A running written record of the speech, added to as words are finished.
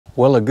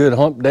Well, a good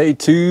hump day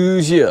to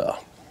ya.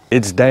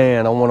 It's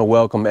Dan. I want to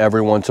welcome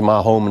everyone to my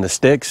home in the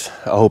sticks.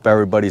 I hope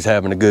everybody's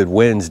having a good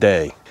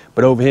Wednesday.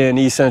 But over here in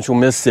East Central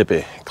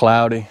Mississippi,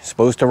 cloudy,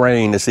 supposed to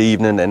rain this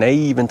evening, and they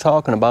even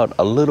talking about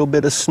a little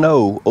bit of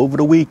snow over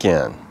the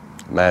weekend.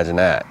 Imagine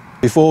that.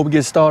 Before we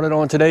get started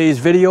on today's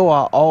video,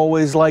 I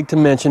always like to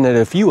mention that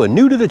if you are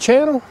new to the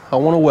channel, I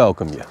want to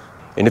welcome you.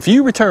 And if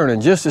you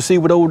returning just to see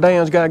what old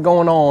Dan's got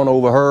going on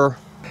over her,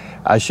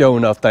 I sure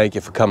enough thank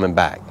you for coming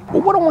back. But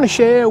what I want to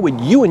share with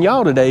you and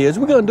y'all today is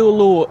we're going to do a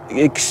little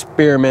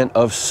experiment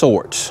of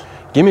sorts.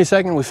 Give me a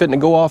second, we're fitting to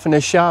go off in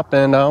this shop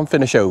and I'm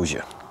finna show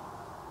you.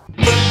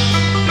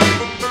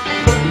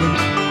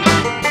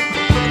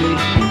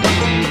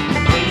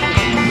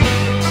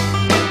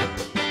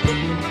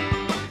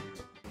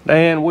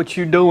 Dan, what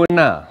you doing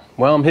now?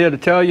 Well, I'm here to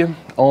tell you,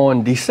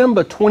 on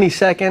December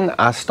 22nd,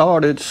 I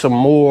started some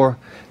more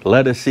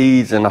lettuce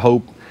seeds in the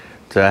hope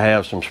to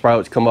have some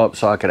sprouts come up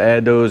so I could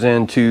add those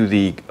into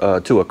the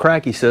to a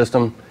cracky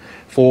system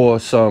for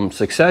some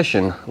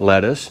succession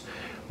lettuce.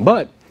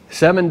 But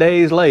 7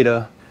 days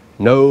later,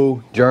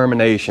 no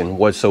germination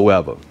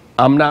whatsoever.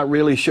 I'm not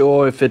really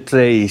sure if it's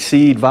a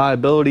seed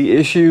viability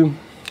issue.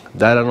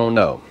 That I don't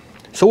know.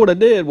 So what I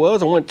did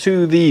was I went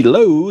to the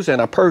Lowe's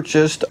and I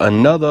purchased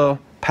another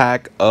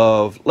pack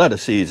of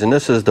lettuce seeds, and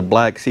this is the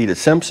black seeded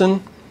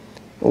Simpson.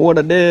 What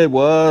I did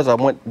was I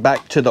went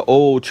back to the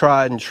old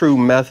tried and true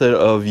method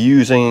of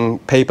using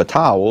paper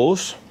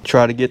towels,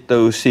 try to get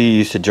those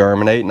seeds to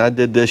germinate, and I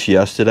did this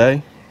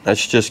yesterday.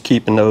 That's just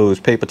keeping those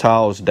paper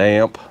towels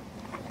damp,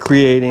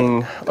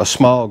 creating a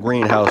small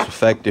greenhouse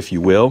effect, if you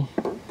will.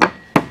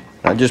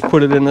 I just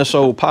put it in this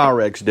old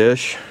Pyrex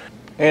dish,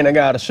 and I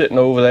got it sitting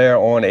over there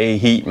on a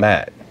heat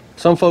mat.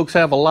 Some folks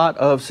have a lot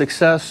of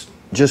success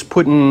just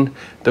putting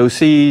those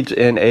seeds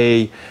in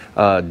a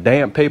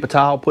damp paper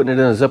towel, putting it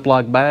in a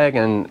Ziploc bag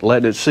and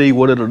letting it see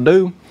what it'll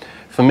do.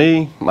 For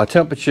me, my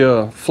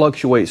temperature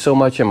fluctuates so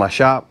much in my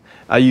shop,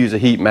 I use a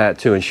heat mat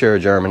to ensure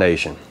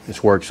germination.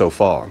 It's worked so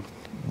far.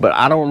 But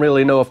I don't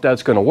really know if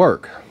that's gonna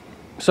work.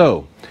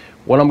 So,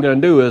 what I'm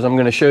gonna do is I'm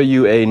gonna show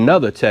you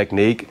another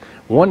technique,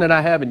 one that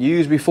I haven't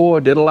used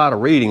before, did a lot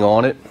of reading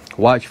on it,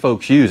 watch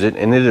folks use it,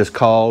 and it is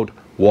called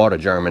water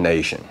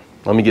germination.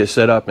 Let me get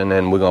set up and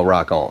then we're gonna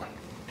rock on.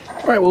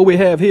 All right, what we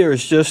have here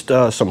is just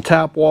some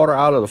tap water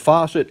out of the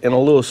faucet in a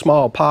little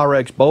small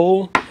Pyrex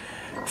bowl.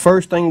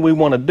 First thing we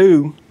want to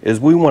do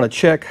is we want to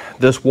check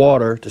this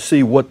water to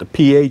see what the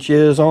pH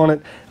is on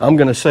it. I'm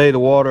going to say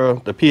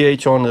the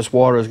pH on this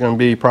water is going to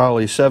be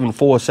probably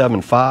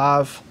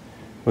 7.475.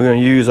 We're going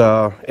to use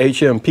our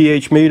HM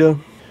pH meter.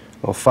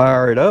 We'll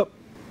fire it up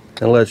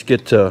and let's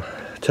get to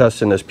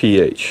testing this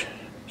pH.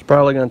 It's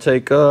probably going to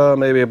take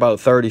maybe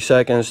about 30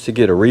 seconds to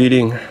get a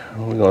reading.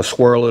 We're going to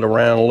swirl it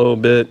around a little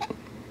bit.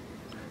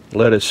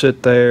 Let it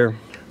sit there,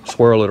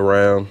 swirl it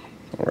around.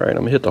 All right, I'm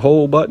gonna hit the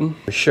hold button.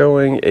 We're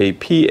showing a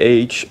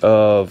pH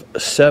of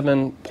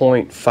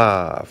 7.5.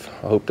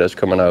 I hope that's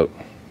coming out.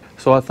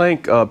 So I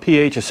think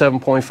pH of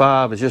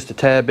 7.5 is just a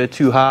tad bit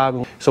too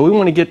high. So we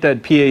want to get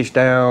that pH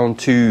down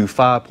to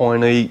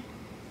 5.8,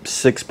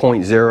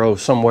 6.0,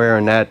 somewhere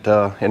in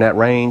that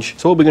range.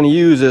 So what we're gonna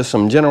use is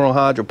some General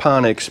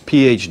Hydroponics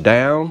pH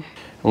down,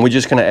 and we're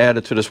just gonna add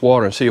it to this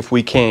water and see if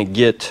we can't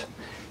get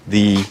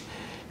the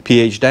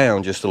pH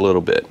down just a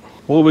little bit.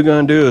 What we're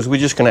going to do is we're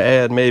just going to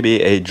add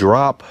maybe a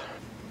drop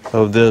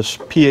of this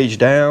pH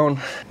down,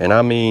 and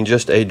I mean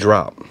just a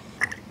drop.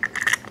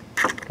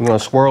 We're going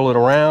to swirl it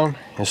around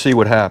and see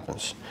what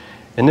happens.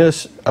 And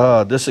this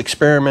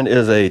experiment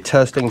is a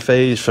testing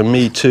phase for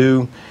me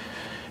too,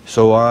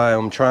 so I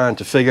am trying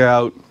to figure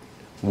out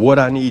what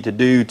I need to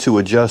do to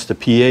adjust the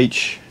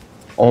pH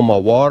on my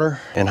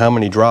water and how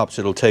many drops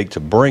it'll take to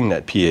bring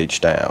that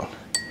pH down.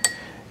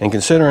 And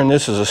considering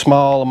this is a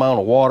small amount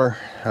of water,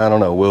 I don't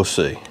know, we'll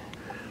see.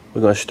 We're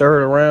going to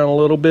stir it around a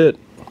little bit.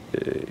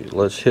 Okay,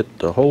 let's hit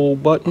the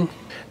hold button.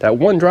 That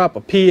one drop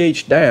of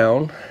pH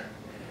down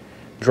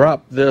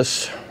dropped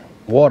this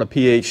water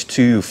pH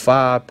to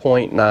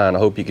 5.9. I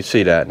hope you can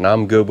see that, and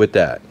I'm good with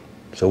that.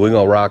 So we're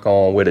going to rock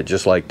on with it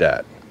just like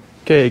that.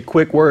 Okay,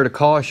 quick word of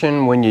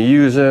caution when you're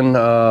using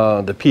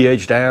the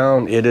pH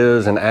down, it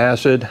is an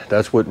acid.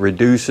 That's what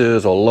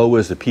reduces or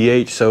lowers the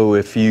pH. So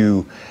if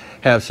you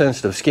have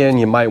sensitive skin,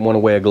 you might want to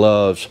wear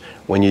gloves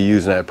when you're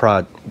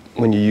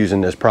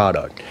using this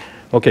product.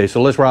 Okay,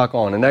 so let's rock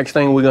on. The next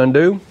thing we're going to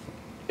do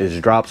is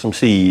drop some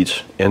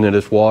seeds into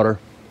this water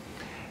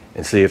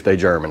and see if they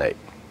germinate.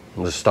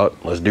 Let's do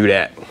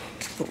that.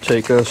 It'll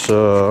take us I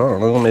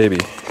don't know, maybe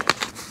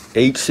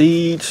 8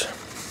 seeds,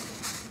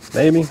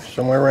 maybe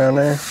somewhere around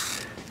there.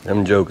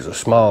 Them jokers are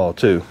small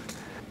too.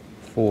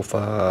 4,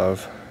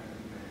 5,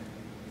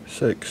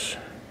 6,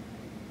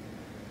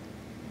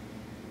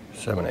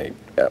 7, 8.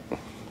 Yep.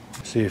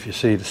 See if you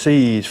see the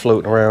seeds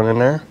floating around in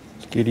there.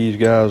 Let's give these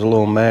guys a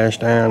little mash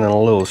down and a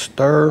little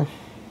stir.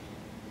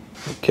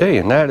 Okay,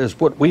 and that is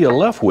what we are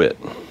left with.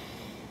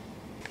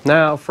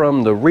 Now,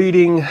 from the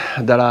reading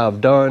that I've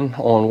done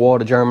on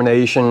water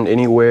germination,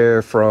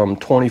 anywhere from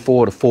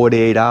 24 to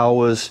 48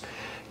 hours,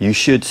 you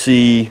should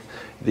see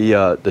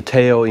the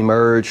tail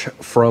emerge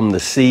from the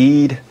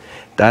seed?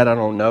 That I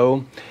don't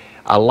know.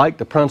 I like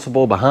the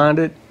principle behind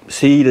it.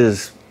 Seed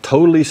is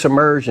totally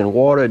submerged in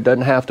water. It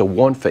doesn't have to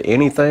want for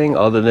anything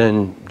other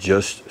than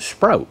just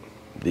sprout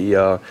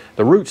the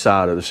root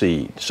side of the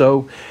seed.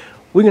 So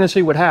we're gonna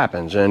see what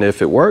happens, and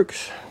if it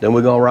works, then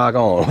we're gonna rock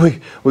on.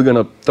 We're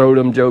gonna throw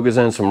them jokers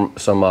in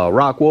some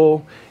rock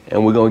wool,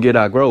 and we're gonna get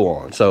our grow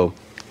on. So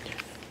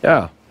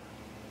yeah,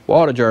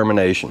 water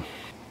germination.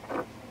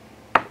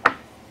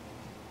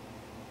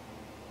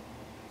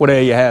 Well,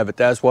 there you have it.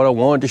 That's what I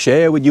wanted to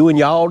share with you and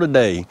y'all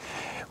today.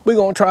 We're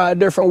gonna try a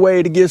different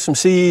way to get some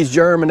seeds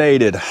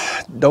germinated.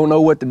 Don't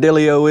know what the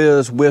dealio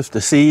is with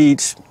the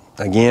seeds.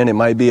 Again, it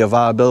might be a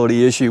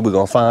viability issue. We're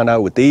gonna find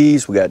out with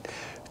these. We got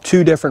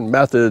two different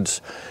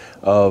methods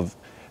of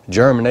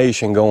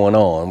germination going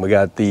on. We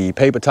got the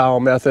paper towel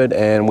method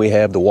and we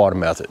have the water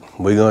method.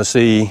 We're gonna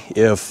see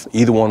if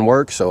either one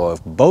works, or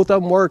if both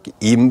of them work,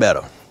 even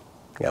better.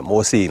 Got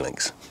more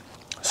seedlings.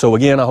 So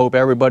again, I hope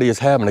everybody is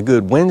having a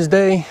good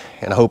Wednesday,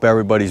 and I hope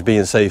everybody's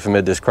being safe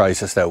amid this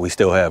crisis that we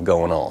still have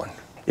going on.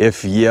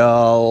 If you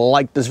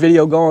like this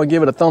video, go and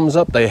give it a thumbs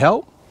up. They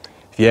help.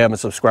 If you haven't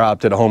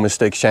subscribed to the Home and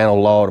Sticks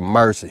channel, Lord of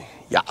mercy,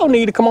 y'all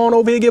need to come on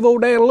over here and give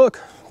old Dan a look,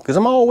 because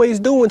I'm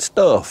always doing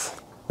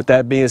stuff. With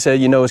that being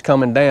said, you know it's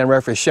coming. Dan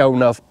Reference, sure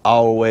enough,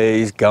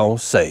 always gonna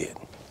say it.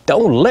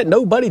 Don't let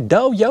nobody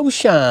dull your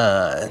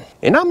shine.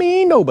 And I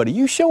mean nobody.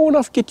 You sure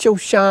enough get your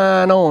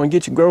shine on,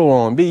 get your grow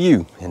on, be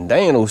you. And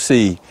Dan will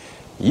see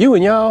you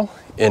and y'all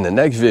in the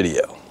next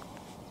video.